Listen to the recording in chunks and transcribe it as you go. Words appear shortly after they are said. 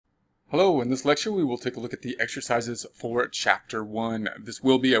Hello, in this lecture we will take a look at the exercises for Chapter 1. This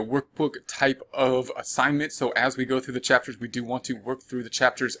will be a workbook type of assignment, so as we go through the chapters we do want to work through the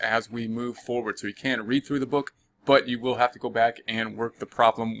chapters as we move forward. So you can read through the book, but you will have to go back and work the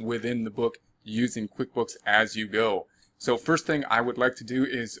problem within the book using QuickBooks as you go. So first thing I would like to do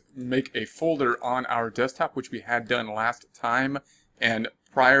is make a folder on our desktop, which we had done last time. And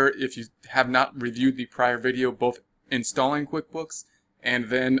prior, if you have not reviewed the prior video, both installing QuickBooks and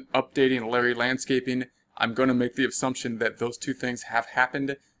then updating Larry Landscaping, I'm going to make the assumption that those two things have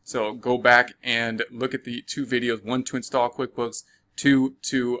happened. So go back and look at the two videos, one to install QuickBooks, two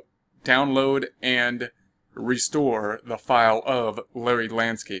to download and restore the file of Larry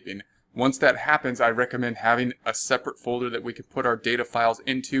Landscaping. Once that happens, I recommend having a separate folder that we can put our data files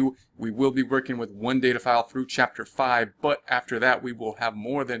into. We will be working with one data file through Chapter 5, but after that we will have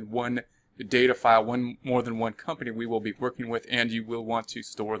more than one data file, more than one company we will be working with, and you will want to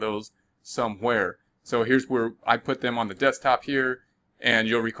store those somewhere. So here's where I put them on the desktop here, and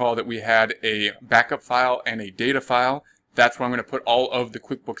you'll recall that we had a backup file and a data file. That's where I'm going to put all of the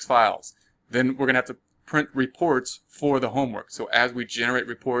QuickBooks files. Then we're going to have to print reports for the homework. So as we generate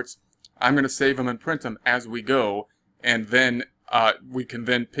reports, I'm going to save them and print them as we go, and then we can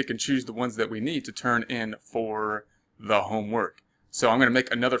then pick and choose the ones that we need to turn in for the homework. So I'm going to make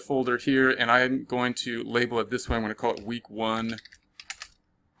another folder here, and I'm going to label it this way. I'm going to call it Week 1.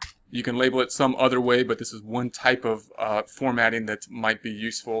 You can label it some other way, but this is one type of formatting that might be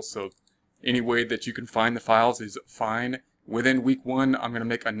useful. So any way that you can find the files is fine. Within Week 1, I'm going to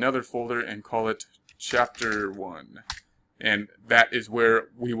make another folder and call it Chapter 1. And that is where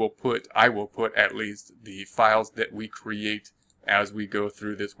I will put at least the files that we create as we go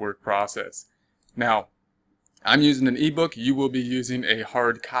through this work process. Now, I'm using an ebook, you will be using a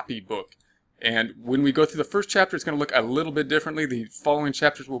hard copy book. And when we go through the first chapter, it's going to look a little bit differently. The following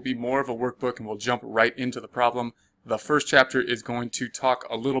chapters will be more of a workbook, and we'll jump right into the problem. The first chapter is going to talk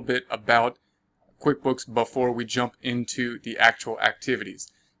a little bit about QuickBooks before we jump into the actual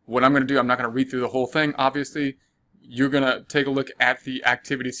activities. What I'm going to do, I'm not going to read through the whole thing, obviously. You're going to take a look at the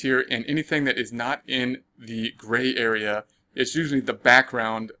activities here, and anything that is not in the gray area, it's usually the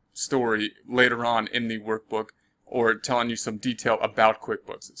background story later on in the workbook, or telling you some detail about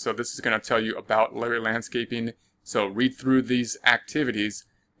QuickBooks. So this is going to tell you about Larry Landscaping. So read through these activities.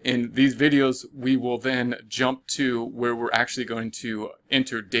 In these videos, we will then jump to where we're actually going to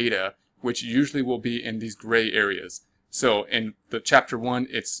enter data, which usually will be in these gray areas. So in the Chapter 1,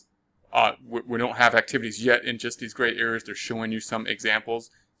 it's we don't have activities yet in just these gray areas. They're showing you some examples.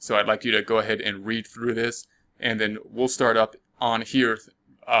 So I'd like you to go ahead and read through this, and then we'll start up on here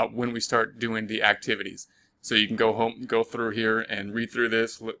when we start doing the activities. So you can go home, go through here and read through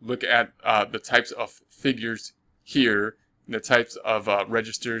this, look at the types of figures here, the types of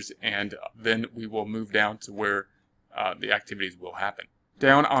registers, and then we will move down to where the activities will happen.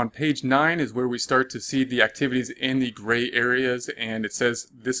 Down on page 9 is where we start to see the activities in the gray areas, and it says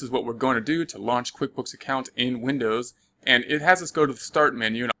this is what we're going to do to launch QuickBooks account in Windows, and it has us go to the Start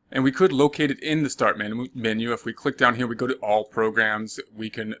menu. And we could locate it in the Start menu. If we click down here, we go to All Programs. We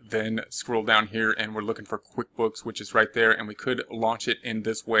can then scroll down here, and we're looking for QuickBooks, which is right there, and we could launch it in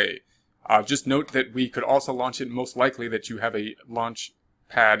this way. Just note that we could also launch it, most likely that you have a launch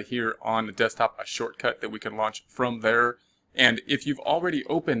pad here on the desktop, a shortcut that we can launch from there. And if you've already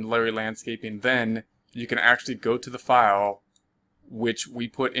opened Larry Landscaping, then you can actually go to the file, which we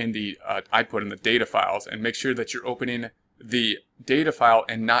put in the, I put in the data files, and make sure that you're opening the data file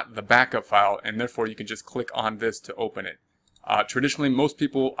and not the backup file, and therefore you can just click on this to open it. Traditionally, most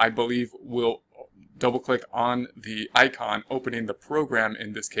people, I believe, will double click on the icon opening the program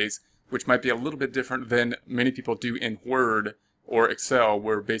in this case, which might be a little bit different than many people do in Word or Excel,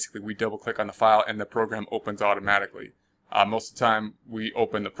 where basically we double click on the file and the program opens automatically. Most of the time we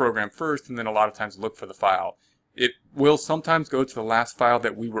open the program first, and then a lot of times look for the file. It will sometimes go to the last file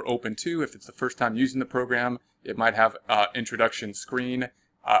that we were open to. If it's the first time using the program, it might have an introduction screen.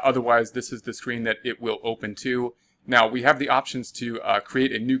 Otherwise, this is the screen that it will open to. Now, we have the options to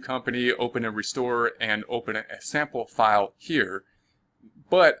create a new company, open and restore, and open a sample file here.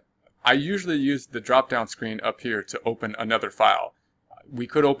 But I usually use the drop-down screen up here to open another file. We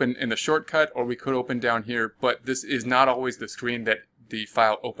could open in the shortcut, or we could open down here, but this is not always the screen that the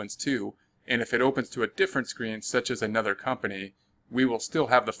file opens to. And if it opens to a different screen, such as another company, we will still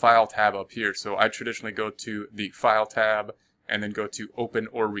have the File tab up here. So I traditionally go to the File tab and then go to Open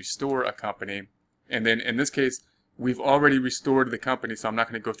or Restore a Company. And then in this case, we've already restored the company, so I'm not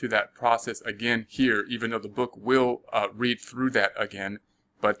going to go through that process again here, even though the book will read through that again.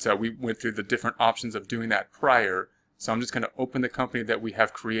 But we went through the different options of doing that prior. So I'm just going to open the company that we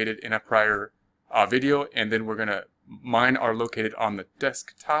have created in a prior video, and then we're going to, mine are located on the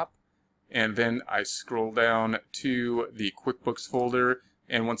desktop, and then I scroll down to the QuickBooks folder,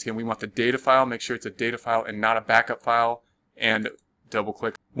 and once again we want the data file. Make sure it's a data file and not a backup file, and double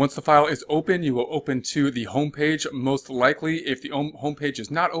click. Once the file is open, you will open to the home page. Most likely, if the home page is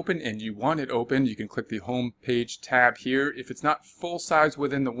not open and you want it open, you can click the home page tab here. If it's not full size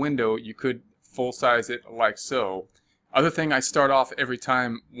within the window, you could full size it like so. Other thing I start off every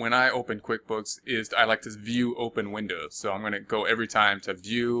time when I open QuickBooks is I like to view open windows. So I'm going to go every time to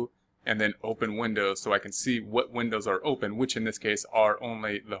view and then open windows so I can see what windows are open, which in this case are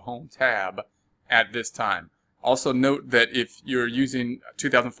only the home tab at this time. Also note that if you're using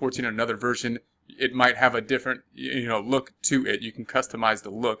 2014 or another version, it might have a different, look to it. You can customize the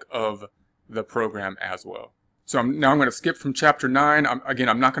look of the program as well. So now I'm going to skip from chapter 9.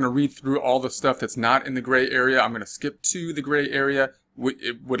 I'm not going to read through all the stuff that's not in the gray area. I'm going to skip to the gray area.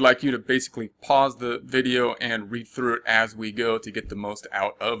 It would like you to basically pause the video and read through it as we go to get the most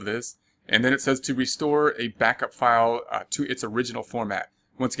out of this. And then it says to restore a backup file to its original format.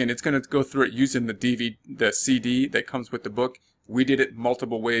 Once again, it's going to go through it using the CD that comes with the book. We did it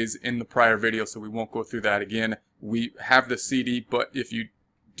multiple ways in the prior video, so we won't go through that again. We have the CD, but if you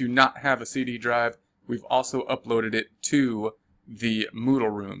do not have a CD drive, we've also uploaded it to the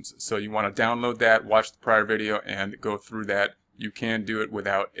Moodle rooms. So you want to download that, watch the prior video, and go through that. You can do it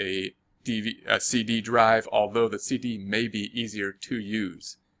without a CD drive, although the CD may be easier to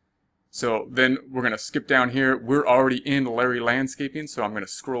use. So then we're going to skip down here. We're already in Larry Landscaping, so I'm going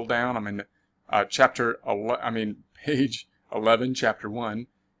to scroll down. I'm in page 11, chapter 1,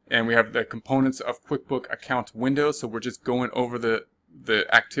 and we have the components of QuickBook account window. So we're just going over the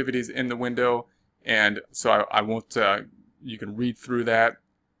activities in the window, and so I won't. You can read through that,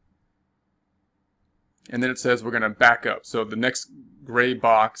 and then it says we're going to back up. So the next gray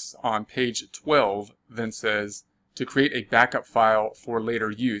box on page 12 then says to create a backup file for later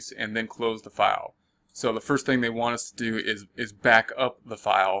use, and then close the file. So the first thing they want us to do is back up the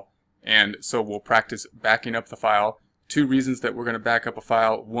file, and so we'll practice backing up the file. Two reasons that we're going to back up a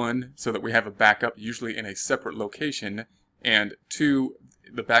file: one, so that we have a backup usually in a separate location, and two,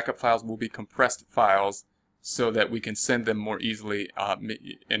 the backup files will be compressed files so that we can send them more easily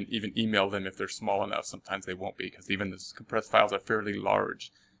and even email them if they're small enough. Sometimes they won't be, because even the compressed files are fairly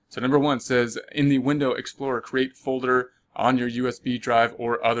large. So number 1 says, in the Window Explorer, create folder on your USB drive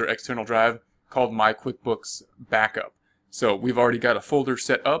or other external drive called My QuickBooks Backup. So we've already got a folder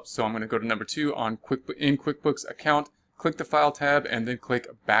set up, so I'm going to go to number 2 on in QuickBooks Account, click the File tab, and then click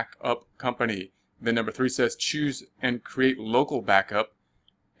Backup Company. Then number 3 says, choose and create local backup.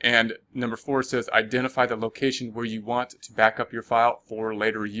 And number 4 says, identify the location where you want to back up your file for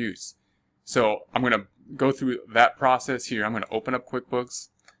later use. So I'm going to go through that process here. I'm going to open up QuickBooks.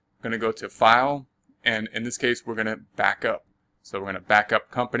 I'm going to go to File, and in this case we're going to back up. So we're going to back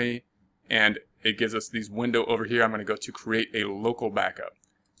up company, and it gives us these window over here. I'm going to go to create a local backup.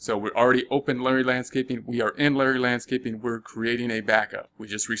 So we're already open Larry Landscaping. We are in Larry Landscaping. We're creating a backup. We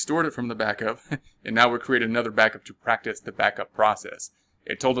just restored it from the backup, and now we're creating another backup to practice the backup process.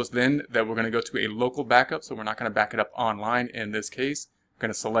 It told us then that we're going to go to a local backup, so we're not going to back it up online in this case. We're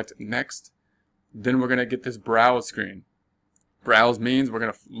going to select Next. Then we're going to get this Browse screen. Browse means we're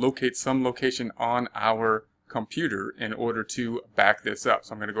going to locate some location on our computer in order to back this up.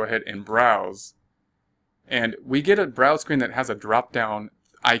 So I'm going to go ahead and browse. And we get a browse screen that has a drop-down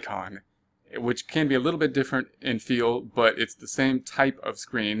icon, which can be a little bit different in feel, but it's the same type of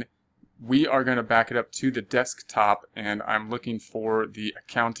screen. We are going to back it up to the desktop, and I'm looking for the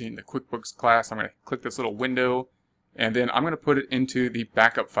accounting, the QuickBooks class. I'm going to click this little window, and then I'm going to put it into the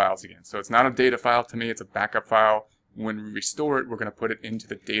backup files again. So it's not a data file to me, it's a backup file. When we restore it, we're going to put it into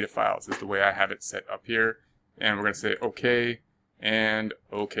the data files, is the way I have it set up here. And we're going to say OK and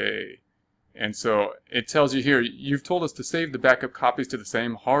OK. And so it tells you here, you've told us to save the backup copies to the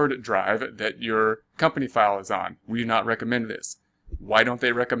same hard drive that your company file is on. We do not recommend this. Why don't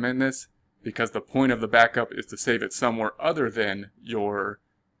they recommend this? Because the point of the backup is to save it somewhere other than your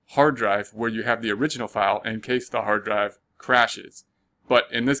hard drive where you have the original file in case the hard drive crashes. But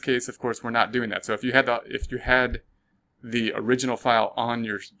in this case, of course, we're not doing that. So if you had the original file on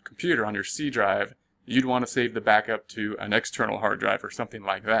your computer, on your C drive, you'd want to save the backup to an external hard drive or something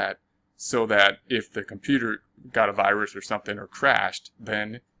like that, so that if the computer got a virus or something or crashed,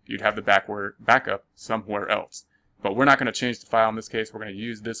 then you'd have the backup somewhere else. But we're not going to change the file in this case. We're going to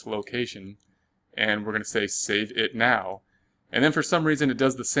use this location, and we're going to say save it now. And then for some reason it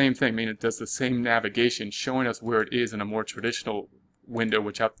does the same thing, meaning it does the same navigation, showing us where it is in a more traditional window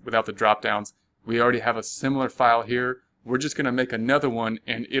without the drop downs. We already have a similar file here. We're just going to make another one,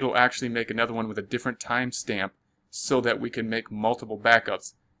 and it'll actually make another one with a different timestamp so that we can make multiple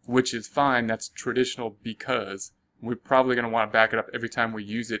backups, which is fine. That's traditional because we're probably going to want to back it up every time we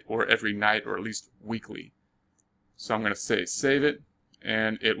use it, or every night, or at least weekly. So I'm going to say save it,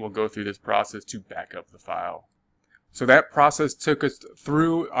 and it will go through this process to back up the file. So that process took us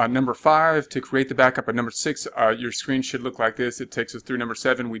through number 5 to create the backup. At number 6, your screen should look like this. It takes us through number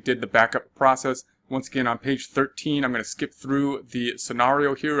 7. We did the backup process. Once again, on page 13, I'm going to skip through the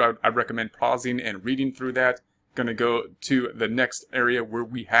scenario here. I recommend pausing and reading through that. Going to go to the next area where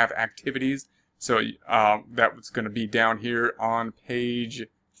we have activities. So that was going to be down here on page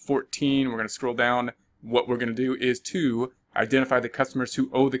 14. We're going to scroll down. What we're going to do is to identify the customers who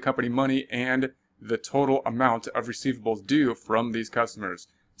owe the company money and the total amount of receivables due from these customers.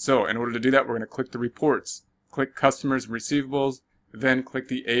 So in order to do that, we're going to click the reports, click customers and receivables, then click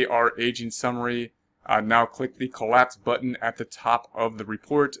the AR aging summary. Now click the collapse button at the top of the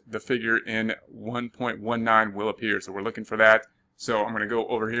report. The figure in 1.19 will appear. So we're looking for that. So I'm going to go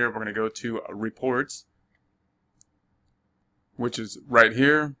over here. We're going to go to reports, which is right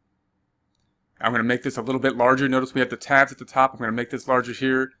here. I'm going to make this a little bit larger. Notice we have the tabs at the top. I'm going to make this larger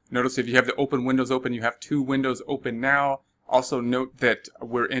here. Notice if you have the open windows open, you have 2 windows open now. Also note that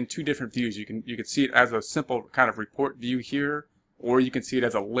we're in 2 different views. You can see it as a simple kind of report view here, or you can see it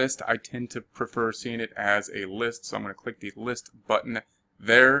as a list. I tend to prefer seeing it as a list, so I'm going to click the list button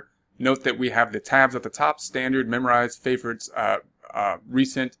there. Note that we have the tabs at the top: standard, memorized, favorites,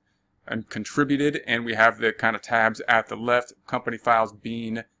 recent, and contributed, and we have the kind of tabs at the left, company files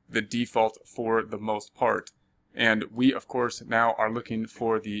being the default for the most part. And we, of course, now are looking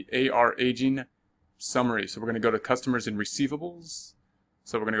for the AR aging summary. So we're going to go to customers and receivables.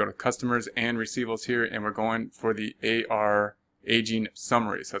 So we're going to go to customers and receivables here, and we're going for the AR aging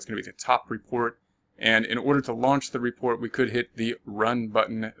summary. So that's going to be the top report. And in order to launch the report, we could hit the run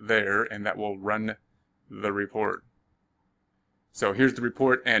button there, and that will run the report. So here's the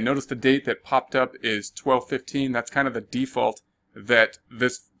report, and notice the date that popped up is 12/15. That's kind of the default that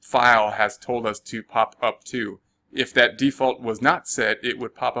this file has told us to pop up to. If that default was not set, it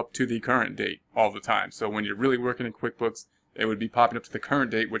would pop up to the current date all the time. So when you're really working in QuickBooks, it would be popping up to the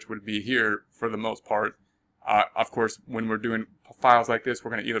current date, which would be here for the most part. Of course, when we're doing files like this,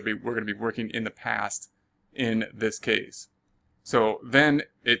 we're going to be working in the past in this case. So then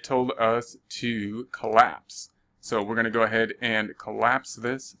it told us to collapse. So we're going to go ahead and collapse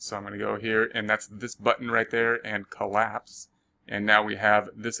this. So I'm going to go here, and that's this button right there, and collapse. And now we have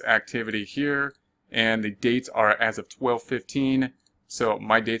this activity here, and the dates are as of 12/15. So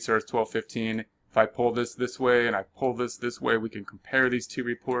my dates are as 12/15. If I pull this way and I pull this way, we can compare these 2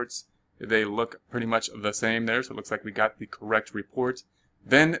 reports. They look pretty much the same there, so it looks like we got the correct report.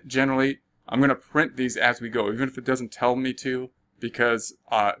 Then generally, I'm going to print these as we go, even if it doesn't tell me to, because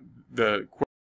the